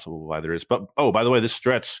latest possible bye there is. But by the way, this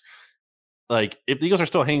stretch, like if the Eagles are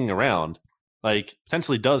still hanging around, like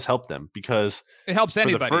potentially does help them because it helps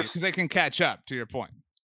anybody because they can catch up. To your point,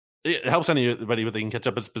 it helps anybody, but they can catch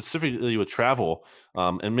up. But specifically with travel,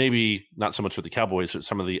 and maybe not so much with the Cowboys, but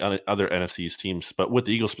some of the other NFC's teams, but with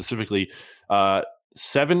the Eagles specifically,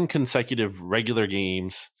 7 consecutive regular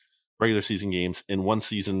season games in one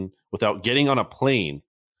season without getting on a plane,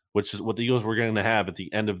 which is what the Eagles were going to have at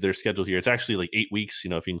the end of their schedule here. It's actually like 8 weeks,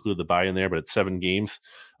 if you include the bye in there, but it's 7 games.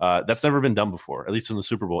 That's never been done before, at least in the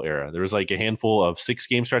Super Bowl era. There was like a handful of 6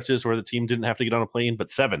 game stretches where the team didn't have to get on a plane, but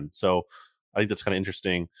 7. So I think that's kind of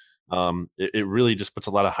interesting. It really just puts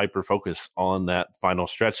a lot of hyper focus on that final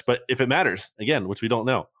stretch. But if it matters, again, which we don't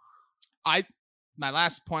know. My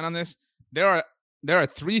last point on this, there are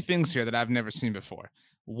 3 things here that I've never seen before.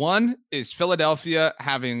 One is Philadelphia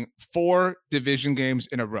having 4 division games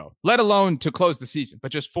in a row, let alone to close the season,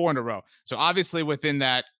 but just 4 in a row. So obviously within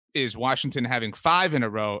that is Washington having 5 in a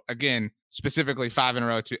row, again, specifically 5 in a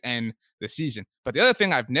row to end the season. But the other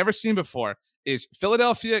thing I've never seen before is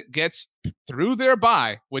Philadelphia gets through their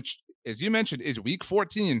bye, which, as you mentioned, is week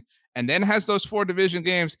 14, and then has those 4 division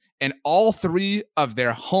games and all 3 of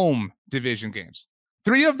their home division games.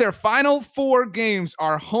 3 of their final 4 games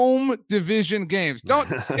are home division games.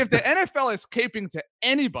 If the NFL is caping to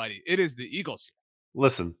anybody, it is the Eagles here.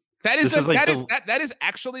 Listen, that is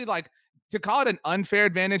actually like, to call it an unfair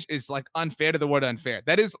advantage is like unfair to the word unfair.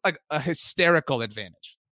 That is like a hysterical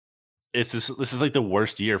advantage. This is like the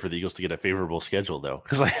worst year for the Eagles to get a favorable schedule though,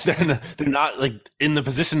 because like they're not like in the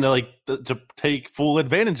position to like to take full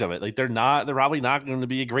advantage of it. Like they're probably not going to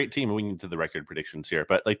be a great team. We can get to the record predictions here,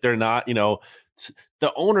 but like they're not,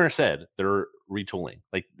 the owner said they're retooling.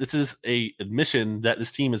 Like this is a admission that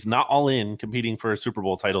this team is not all in competing for a Super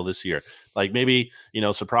Bowl title this year. Like maybe,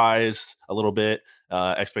 surprise a little bit,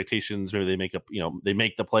 expectations. Maybe they make they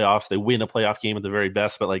make the playoffs, they win a playoff game at the very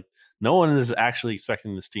best, but like no one is actually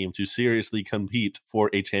expecting this team to seriously compete for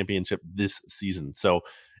a championship this season. So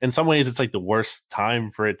in some ways, it's like the worst time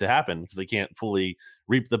for it to happen because they can't fully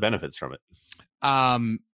reap the benefits from it.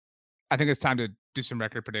 I think it's time to do some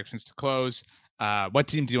record predictions to close. What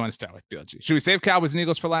team do you want to start with, BLG? Should we save Cowboys and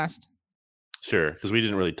Eagles for last? Sure, because we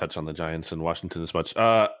didn't really touch on the Giants and Washington as much.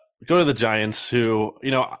 Go to the Giants, who,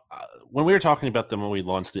 when we were talking about them when we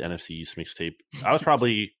launched the NFC East Mixtape, I was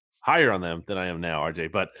probably higher on them than I am now,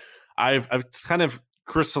 RJ. But I've kind of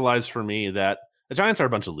crystallized for me that the Giants are a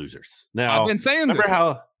bunch of losers. Now, I've been saying remember this.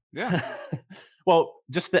 how... Yeah. Well,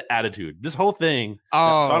 just the attitude. This whole thing.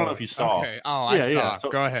 Oh, so I don't know if you saw. Okay. Oh, I saw. Yeah. So,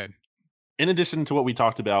 go ahead. In addition to what we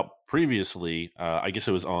talked about previously, I guess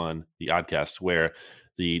it was on the Oddcast where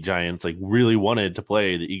the Giants really wanted to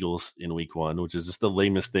play the Eagles in Week 1, which is just the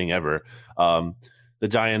lamest thing ever. The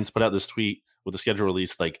Giants put out this tweet with the schedule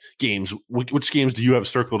release, games. Which games do you have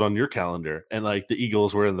circled on your calendar? And the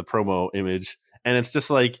Eagles were in the promo image, and it's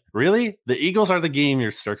just really, the Eagles are the game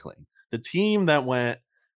you're circling. The team that went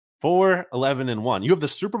 4-11-1. You have the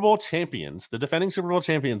Super Bowl champions, the defending Super Bowl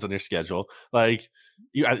champions on your schedule.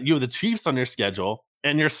 You have the Chiefs on your schedule,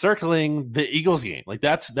 and you're circling the Eagles game.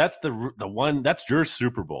 That's the one that's your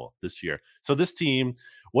Super Bowl this year. So this team,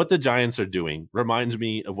 what the Giants are doing reminds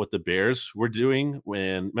me of what the Bears were doing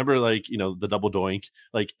remember the double doink,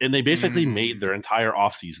 and they basically made their entire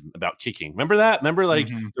offseason about kicking. Remember that? Remember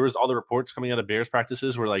there was all the reports coming out of Bears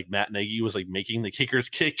practices where Matt Nagy was making the kickers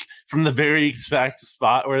kick from the very exact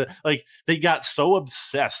spot where they got so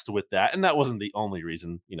obsessed with that. And that wasn't the only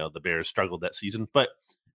reason, the Bears struggled that season, but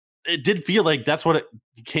it did feel like that's what it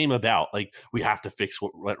came about. We have to fix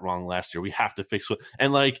what went wrong last year. We have to fix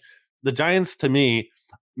and the Giants, to me,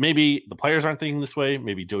 maybe the players aren't thinking this way.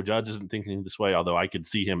 Maybe Joe Judge isn't thinking this way, although I could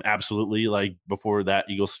see him absolutely before that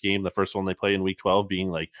Eagles game, the first one they play in Week 12,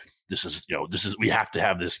 being this is we have to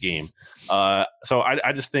have this game. So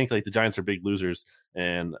I just think the Giants are big losers,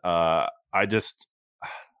 and I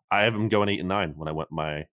have them going 8-9 when I went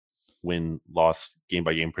my win-loss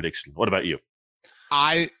game-by-game prediction. What about you?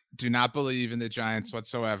 I do not believe in the Giants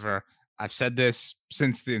whatsoever. I've said this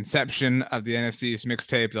since the inception of the NFC East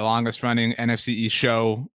Mixtape, the longest running NFC East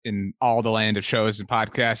show in all the land of shows and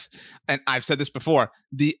podcasts. And I've said this before.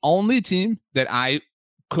 The only team that I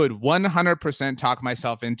could 100% talk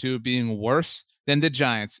myself into being worse than the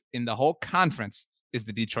Giants in the whole conference is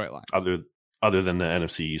the Detroit Lions. Other than the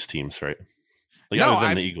NFC East teams, right? No, other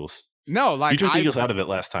than the Eagles. No, you took the Eagles out of it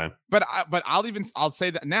last time. But I'll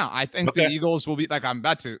say that now. I think the Eagles will be I'm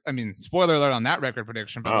about to. I mean, spoiler alert on that record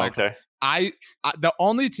prediction. But okay. I the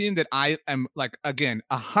only team that I am again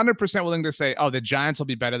 100% willing to say, the Giants will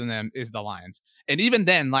be better than them is the Lions. And even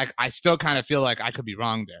then, I still kind of feel I could be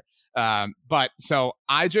wrong there. But so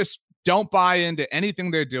I just don't buy into anything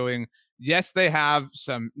they're doing. Yes, they have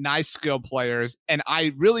some nice skill players, and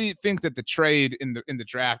I really think that the trade in the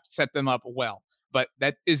draft set them up well. But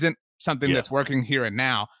that isn't something that's working here and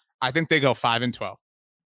now. I think they go 5-12.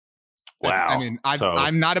 Wow. I mean,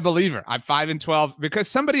 I'm not a believer. I'm 5-12 because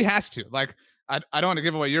somebody has to. I don't want to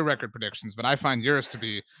give away your record predictions, but I find yours to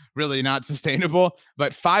be really not sustainable.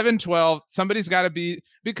 But 5-12, somebody's got to be,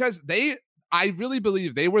 because I really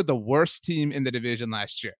believe they were the worst team in the division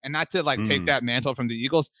last year. And not to take that mantle from the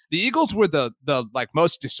Eagles. The Eagles were the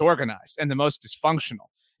most disorganized and the most dysfunctional.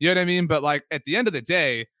 You know what I mean? But at the end of the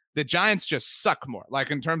day, the Giants just suck more,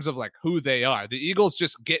 in terms of who they are. The Eagles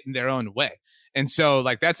just get in their own way. And so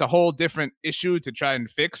that's a whole different issue to try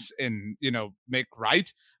and fix and, make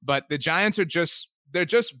right. But the Giants they're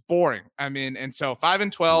just boring. I mean, and so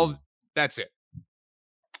 5-12, that's it.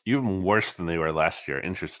 Even worse than they were last year.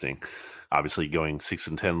 Interesting. Obviously going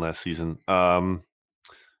 6-10 last season.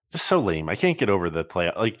 Just so lame. I can't get over the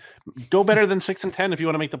playoff. Go better than 6-10 if you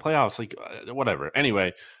want to make the playoffs. Whatever.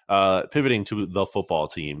 Anyway, pivoting to the football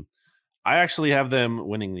team, I actually have them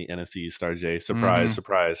winning the NFC East. RJ. Surprise,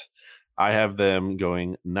 surprise. I have them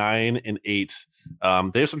going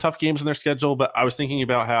 9-8. They have some tough games in their schedule, but I was thinking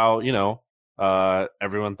about how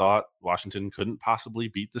everyone thought Washington couldn't possibly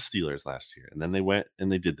beat the Steelers last year. And then they went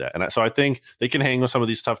and they did that. And so I think they can hang with some of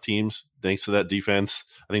these tough teams thanks to that defense.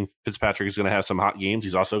 I think Fitzpatrick is going to have some hot games.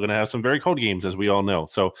 He's also going to have some very cold games, as we all know.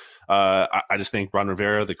 So I just think Ron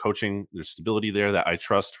Rivera, the coaching, there's stability there that I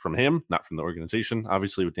trust from him, not from the organization.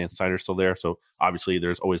 Obviously, with Dan Snyder still there. So obviously,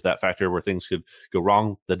 there's always that factor where things could go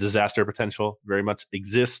wrong. The disaster potential very much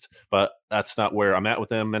exists, but that's not where I'm at with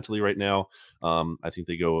them mentally right now. I think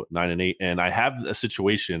they go 9-8, and I have a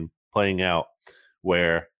situation playing out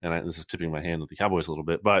where, and this is tipping my hand with the Cowboys a little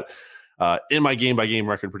bit, but in my game-by-game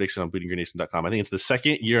record prediction on BleedingGreenNation.com, I think it's the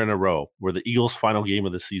second year in a row where the Eagles' final game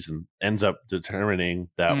of the season ends up determining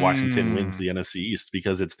that Washington wins the NFC East,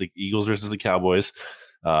 because it's the Eagles versus the Cowboys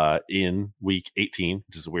in Week 18,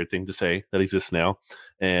 which is a weird thing to say that exists now,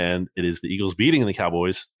 and it is the Eagles beating the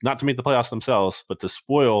Cowboys, not to make the playoffs themselves, but to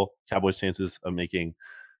spoil Cowboys' chances of making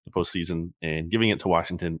the postseason and giving it to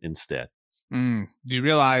Washington instead. Do you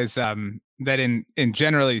realize that in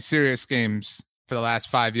generally serious games for the last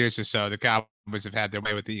 5 years or so, the Cowboys have had their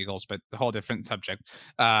way with the Eagles, but a whole different subject.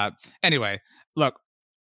 Anyway, look,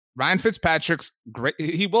 Ryan Fitzpatrick's great.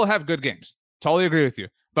 He will have good games. Totally agree with you.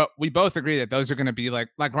 But we both agree that those are going to be like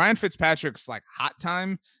Ryan Fitzpatrick's like hot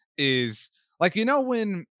time is like,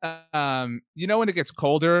 when it gets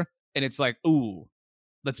colder and it's like, ooh,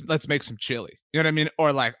 let's make some chili. You know what I mean?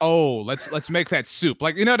 Or like, oh, let's make that soup.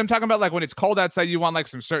 Like, you know what I'm talking about? Like when it's cold outside, you want like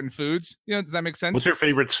some certain foods. Does that make sense? What's your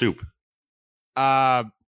favorite soup?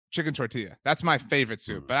 Chicken tortilla. That's my favorite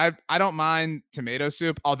soup. But I don't mind tomato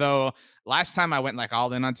soup. Although last time I went like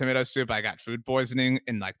all in on tomato soup, I got food poisoning,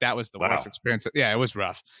 and like that was the worst experience. Yeah, it was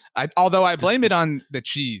rough. Although I blame it on the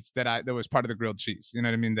cheese that was part of the grilled cheese. You know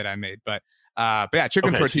what I mean? That I made. But yeah,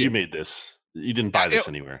 chicken tortilla. So you made this. You didn't buy this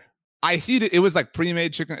anywhere. I heated it. Was like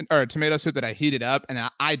pre-made chicken or tomato soup that I heated up, and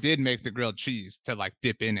I did make the grilled cheese to like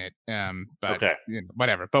dip in it. But okay,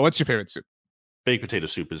 whatever. But what's your favorite soup? Baked potato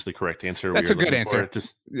soup is the correct answer. That's a good answer.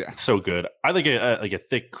 Just so good. I like a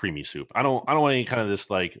thick, creamy soup. I don't want any kind of this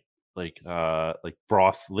like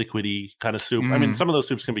broth, liquidy kind of soup. I mean, some of those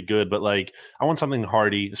soups can be good, but like I want something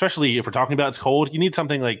hearty, especially if we're talking about it's cold. You need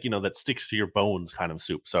something like that sticks to your bones kind of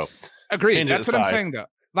soup. So agreed. That's what I'm saying though.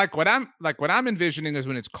 Like what I'm envisioning is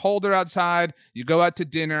when it's colder outside, you go out to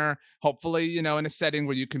dinner, hopefully, in a setting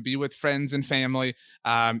where you can be with friends and family.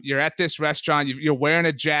 You're at this restaurant, you're wearing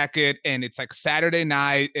a jacket, and it's like Saturday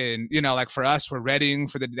night. And, like for us, we're readying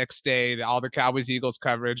for the next day, all the Cowboys Eagles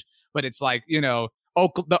coverage. But it's like, the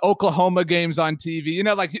Oklahoma games on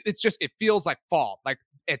TV, like it feels like fall. Like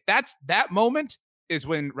that moment is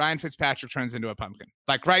when Ryan Fitzpatrick turns into a pumpkin.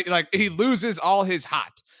 Like, right. Like he loses all his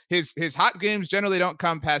hot. His hot games generally don't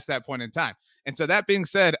come past that point in time. And so that being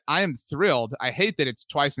said, I am thrilled. I hate that it's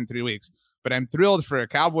twice in 3 weeks, but I'm thrilled for a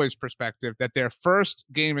Cowboys perspective that their first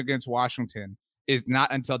game against Washington is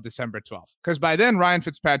not until December 12th. Because by then, Ryan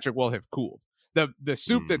Fitzpatrick will have cooled. The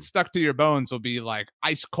soup that's stuck to your bones will be like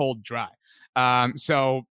ice cold dry.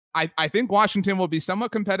 So I think Washington will be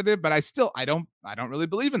somewhat competitive, but I don't really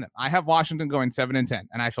believe in them. I have Washington going 7-10,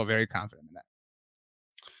 and I feel very confident in that.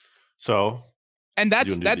 So, and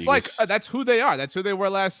that's like that's who they are. That's who they were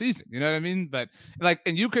last season. You know what I mean? But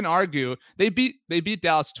and you can argue they beat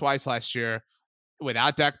Dallas twice last year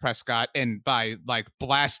without Dak Prescott and by like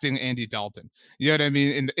blasting Andy Dalton. You know what I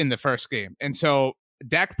mean in the first game. And so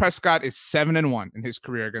Dak Prescott is 7-1 in his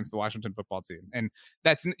career against the Washington football team. And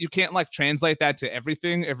you can't like translate that to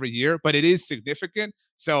everything every year, but it is significant.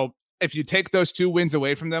 So if you take those 2 wins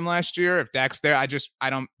away from them last year, if Dak's there,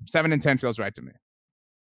 7-10 feels right to me.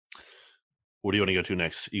 What do you want to go to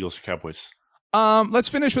next? Eagles or Cowboys? Let's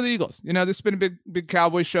finish with the Eagles. This has been a big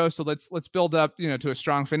Cowboys show. So let's build up, to a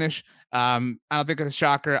strong finish. I don't think it's a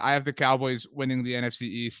shocker. I have the Cowboys winning the NFC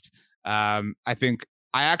East.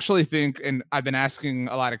 I actually think, and I've been asking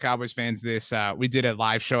a lot of Cowboys fans this, we did a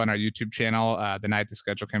live show on our YouTube channel the night the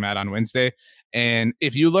schedule came out on Wednesday. And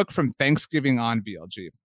if you look from Thanksgiving on BLG,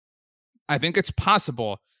 I think it's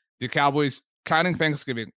possible the Cowboys, counting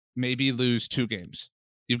Thanksgiving, maybe lose 2 games.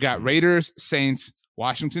 You've got Raiders, Saints,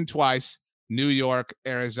 Washington twice, New York,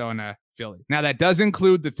 Arizona, Philly. Now, that does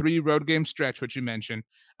include the 3 road game stretch, which you mentioned.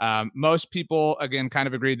 Most people, again, kind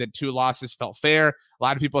of agree that 2 losses felt fair. A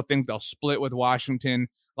lot of people think they'll split with Washington.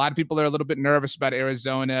 A lot of people are a little bit nervous about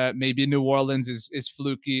Arizona. Maybe New Orleans is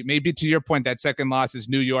fluky. Maybe, to your point, that second loss is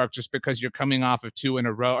New York just because you're coming off of 2 in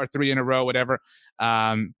a row or 3 in a row, whatever.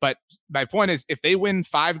 But my point is, if they win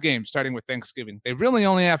 5 games starting with Thanksgiving, they really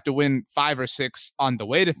only have to win 5 or 6 on the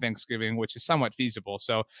way to Thanksgiving, which is somewhat feasible.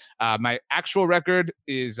 So my actual record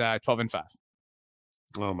is 12-5.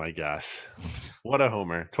 Oh my gosh. What a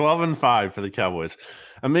homer. 12-5 for the Cowboys.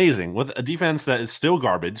 Amazing. With a defense that is still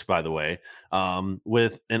garbage, by the way,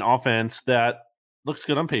 with an offense that looks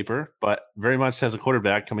good on paper, but very much has a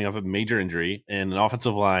quarterback coming off a major injury and an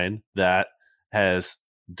offensive line that has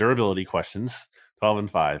durability questions.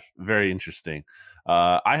 12-5. Very interesting.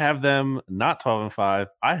 I have them not 12-5.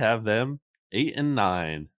 I have them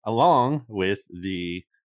 8-9, along with the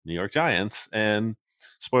New York Giants and,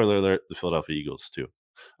 spoiler alert, the Philadelphia Eagles too.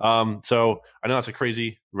 So I know that's a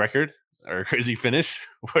crazy record or a crazy finish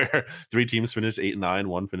where 3 teams finish 8-9,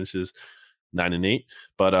 one finishes 9-8.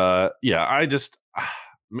 But yeah, I just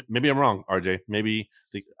maybe I'm wrong, RJ. Maybe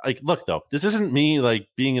look though, this isn't me like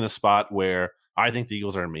being in a spot where I think the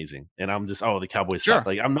Eagles are amazing and I'm just the Cowboys suck.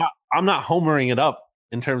 Like I'm not homering it up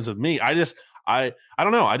in terms of me. I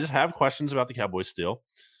don't know. I just have questions about the Cowboys still.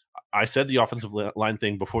 I said the offensive line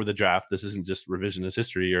thing before the draft. This isn't just revisionist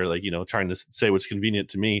history or trying to say what's convenient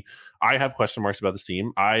to me. I have question marks about this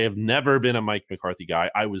team. I have never been a Mike McCarthy guy.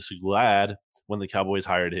 I was glad when the Cowboys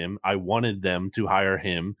hired him. I wanted them to hire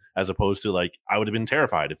him as opposed to I would have been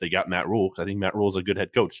terrified if they got Matt Rule because I think Matt Rule is a good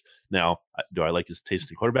head coach. Now, do I like his taste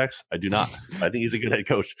in quarterbacks? I do not. I think he's a good head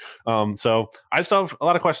coach. So I still have a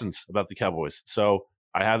lot of questions about the Cowboys. So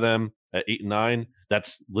I have them at 8-9.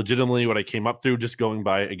 That's legitimately what I came up through, just going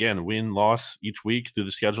by, again, win, loss each week through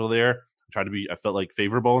the schedule there. I felt like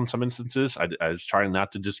favorable in some instances. I was trying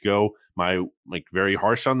not to just go very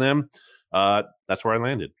harsh on them. That's where I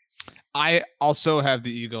landed. I also have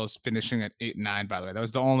the Eagles finishing at 8-9, by the way. That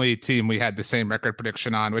was the only team we had the same record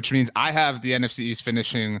prediction on, which means I have the NFC East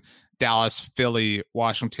finishing Dallas, Philly,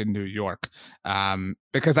 Washington, New York,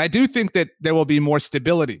 because I do think that there will be more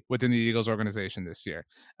stability within the Eagles organization this year,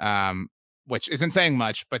 which isn't saying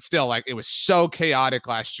much, but still, it was so chaotic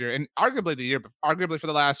last year and arguably for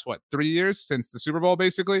the last, 3 years since the Super Bowl,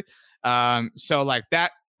 basically. So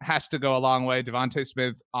that has to go a long way. Devontae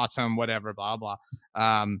Smith, awesome, whatever, blah, blah.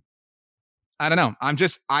 I don't know.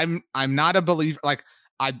 I'm not a believer.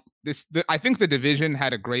 I think the division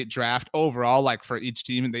had a great draft overall, for each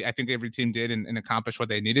team. I think every team did and accomplished what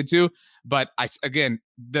they needed to. But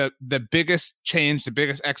the biggest change, the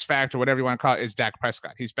biggest X factor, whatever you want to call it, is Dak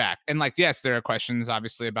Prescott. He's back. And yes, there are questions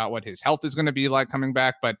obviously about what his health is going to be like coming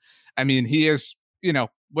back. But I mean, he is,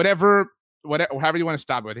 whatever, however you want to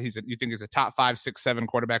stop with it, you think he's a top 5, 6, 7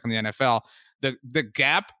 quarterback in the NFL. The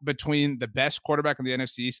gap between the best quarterback in the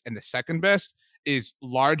NFC East and the second best is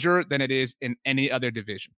larger than it is in any other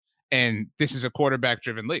division. And this is a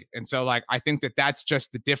quarterback-driven league. And so, I think that's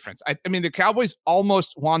just the difference. I mean, the Cowboys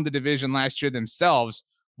almost won the division last year themselves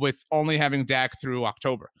with only having Dak through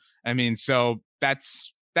October. I mean, so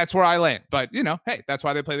that's where I land. But, hey, that's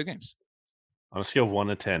why they play the games. On a scale of 1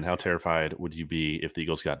 to 10, how terrified would you be if the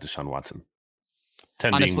Eagles got Deshaun Watson?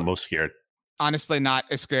 10 honestly, being the most scared. Honestly, not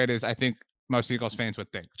as scared as I think most Eagles fans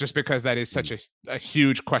would think, just because that is such a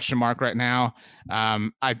huge question mark right now.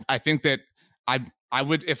 I think that I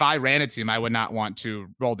would, if I ran a team, I would not want to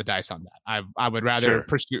roll the dice on that. I would rather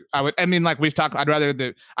pursue. We've talked.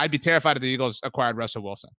 I'd be terrified if the Eagles acquired Russell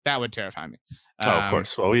Wilson. That would terrify me. Of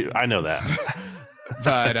course. Well, I know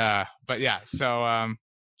that. but yeah. So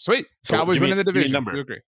sweet. So Cowboys winning the division. Number. You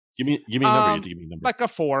agree? Give me a number. You have to give me a number. Like a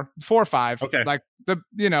 4 or 5. Okay. But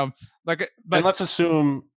and let's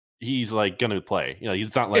assume he's going to play.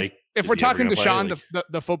 He's not if we're talking Deshaun,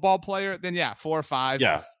 the football player, then 4 or 5.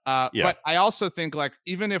 Yeah. But I also think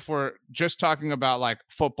even if we're just talking about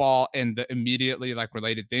football and the immediately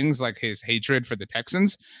related things like his hatred for the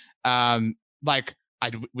Texans,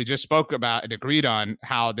 we just spoke about and agreed on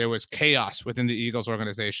how there was chaos within the Eagles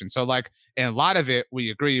organization. So and a lot of it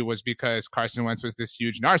we agree was because Carson Wentz was this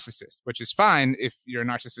huge narcissist, which is fine if you're a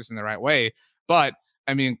narcissist in the right way. But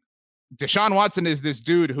I mean, Deshaun Watson is this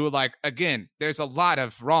dude who, again, there's a lot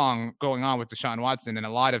of wrong going on with Deshaun Watson and a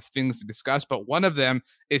lot of things to discuss. But one of them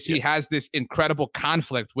is he has this incredible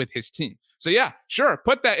conflict with his team. So, yeah, sure,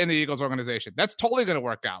 put that in the Eagles organization. That's totally going to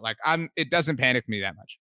work out. It doesn't panic me that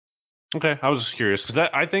much. Okay, I was just curious because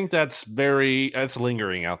I think that's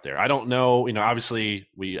lingering out there. I don't know. Obviously,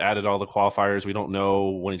 we added all the qualifiers. We don't know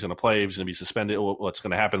when he's going to play, if he's going to be suspended, what's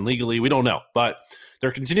going to happen legally. We don't know. But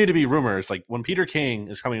there continue to be rumors. When Peter King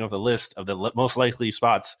is coming off the list of the most likely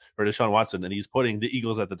spots for Deshaun Watson, and he's putting the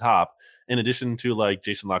Eagles at the top, in addition to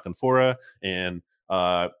Jason LaCanfora and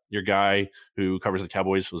your guy who covers the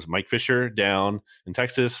Cowboys was Mike Fisher down in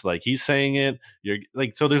Texas. He's saying it.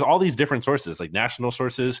 So there's all these different sources, national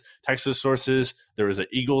sources, Texas sources. There is an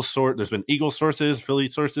Eagles source. There's been Eagles sources, Philly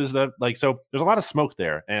sources that so there's a lot of smoke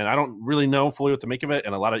there. And I don't really know fully what to make of it.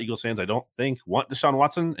 And a lot of Eagles fans, I don't think want Deshaun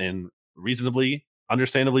Watson, and reasonably,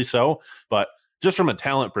 understandably so. But just from a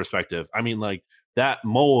talent perspective, I mean, that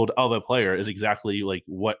mold of a player is exactly like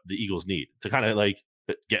what the Eagles need to kind of like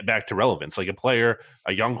get back to relevance. Like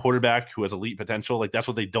a young quarterback who has elite potential, like that's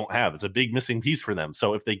what they don't have. It's a big missing piece for them.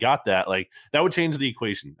 So if they got that, like that would change the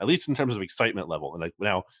equation, at least in terms of excitement level. And like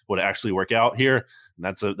now, would it actually work out here? And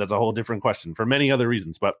that's a whole different question for many other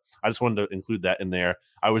reasons. But I just wanted to include that in there.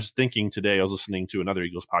 I was thinking today, I was listening to another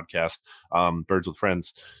Eagles podcast, Birds with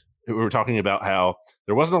Friends, who were talking about how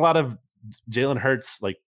there wasn't a lot of Jalen Hurts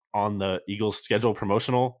like on the Eagles schedule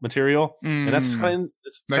promotional material. And that's kind of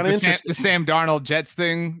like interesting. The Sam Darnold Jets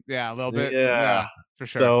thing. Yeah, a little bit. Yeah, for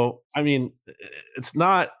sure. So, I mean, it's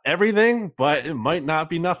not everything, but it might not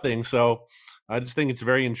be nothing. So I just think it's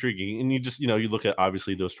very intriguing. And you just, you look at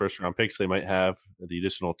obviously those first round picks they might have, the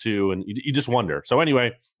additional 2, and you just wonder. So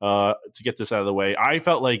anyway, to get this out of the way, I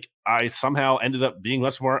felt like I somehow ended up being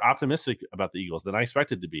much more optimistic about the Eagles than I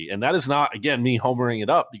expected to be. And that is not, again, me homering it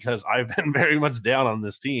up because I've been very much down on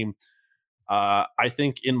this team. I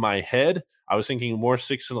think in my head, I was thinking more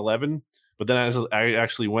 6-11, but then as I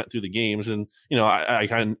actually went through the games and, I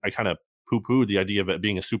kind of poo-pooed the idea of it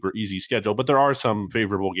being a super easy schedule, but there are some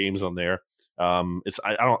favorable games on there. It's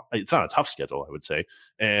not a tough schedule, I would say.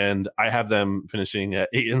 And I have them finishing at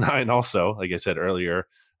 8 and 9 also, like I said earlier.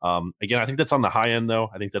 Again, I think that's on the high end though.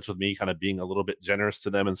 I think that's with me kind of being a little bit generous to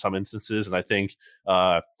them in some instances. And I think,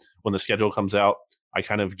 when the schedule comes out, I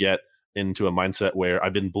kind of get into a mindset where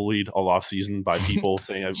I've been bullied all off season by people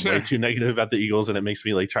saying I'm way too negative about the Eagles. And it makes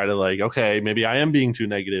me like try to like, okay, maybe I am being too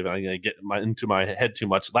negative and I'm going to get into my head too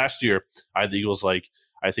much. Last year I had the Eagles, like,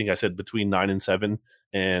 I think I said between 9 and 7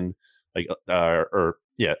 and like,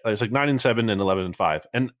 it's like 9 and 7 and 11 and 5.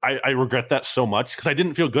 And I regret that so much because I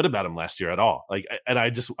didn't feel good about them last year at all. Like, and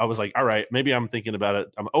I was like, all right, maybe I'm thinking about it.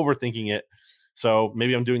 I'm overthinking it. So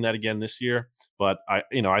maybe I'm doing that again this year. But I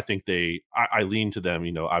think I lean to them,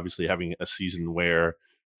 obviously having a season where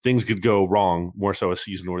things could go wrong, more so a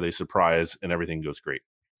season where they surprise and everything goes great.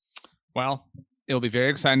 Well, it'll be very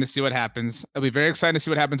exciting to see what happens. It'll be very exciting to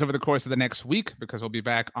see what happens over the course of the next week because we'll be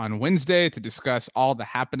back on Wednesday to discuss all the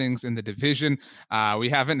happenings in the division. We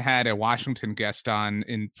haven't had a Washington guest on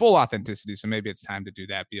in full authenticity, so maybe it's time to do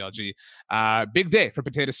that, BLG. Big day for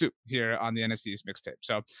potato soup here on the NFC East Mixtape.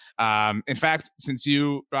 So, in fact, since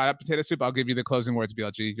you brought up potato soup, I'll give you the closing words,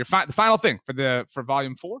 BLG. The final thing for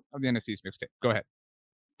Volume 4 of the NFC East Mixtape. Go ahead.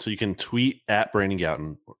 So you can tweet at Brandon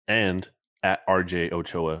Gowton and at RJ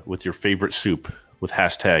Ochoa with your favorite soup with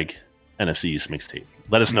hashtag NFC East Mixtape.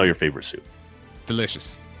 Let us know your favorite soup.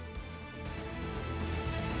 Delicious.